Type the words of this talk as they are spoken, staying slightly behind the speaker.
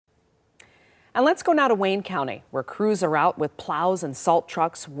And let's go now to Wayne County, where crews are out with plows and salt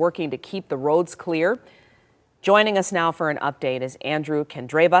trucks working to keep the roads clear. Joining us now for an update is Andrew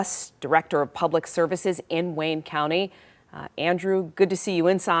Kandrevas, Director of Public Services in Wayne County. Andrew, good to see you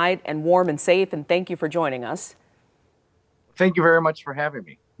inside and warm and safe, and thank you for joining us. Thank you very much for having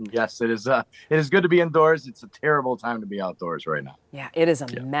me. Yes, it is good to be indoors. It's a terrible time to be outdoors right now. Yeah, it is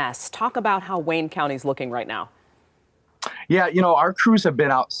a mess. Talk about how Wayne County's looking right now. Yeah, our crews have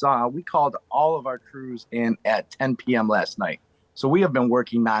been out. We called all of our crews in at 10 p.m. last night. So we have been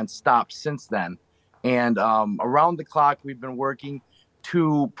working nonstop since then. And around the clock, we've been working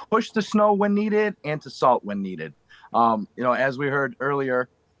to push the snow when needed and to salt when needed. As we heard earlier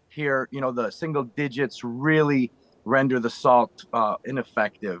here, the single digits really render the salt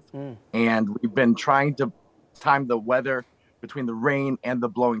ineffective. And we've been trying to time the weather between the rain and the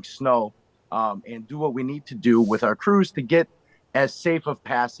blowing snow and do what we need to do with our crews to get as safe of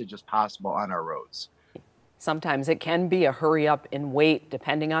passage as possible on our roads. Sometimes it can be a hurry up and wait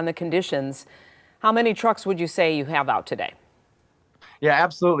depending on the conditions. How many trucks would you say you have out today? Yeah,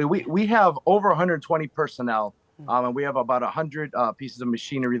 absolutely. We have over 120 personnel, and we have about 100 pieces of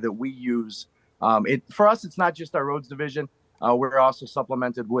machinery that we use. For us, it's not just our roads division. We're also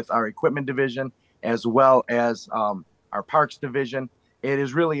supplemented with our equipment division as well as our parks division. It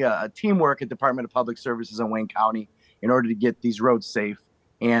is really a teamwork at Department of Public Services in Wayne County in order to get these roads safe.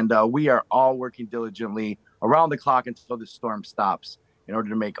 And we are all working diligently around the clock until the storm stops in order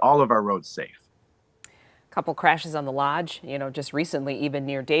to make all of our roads safe. A couple crashes on the lodge, just recently, even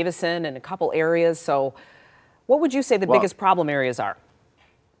near Davison and a couple areas. So what would you say the biggest problem areas are?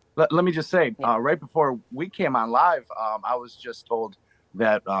 Let me just say, right before we came on live, I was just told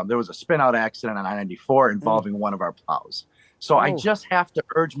that there was a spin-out accident on I-94 involving one of our plows. So I just have to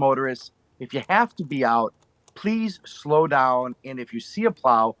urge motorists, if you have to be out, please slow down. And if you see a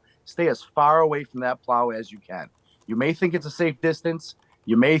plow, stay as far away from that plow as you can. You may think it's a safe distance.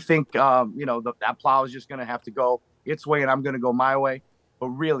 You may think, that plow is just going to have to go its way and I'm going to go my way. But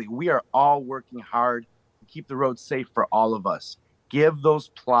really, we are all working hard to keep the roads safe for all of us. Give those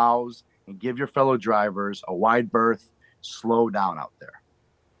plows and give your fellow drivers a wide berth. Slow down out there.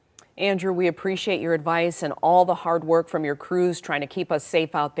 Andrew, we appreciate your advice and all the hard work from your crews trying to keep us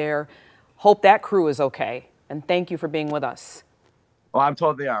safe out there. Hope that crew is okay. And thank you for being with us. Well, I'm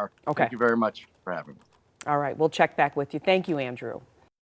told they are. Okay. Thank you very much for having me. All right, we'll check back with you. Thank you, Andrew.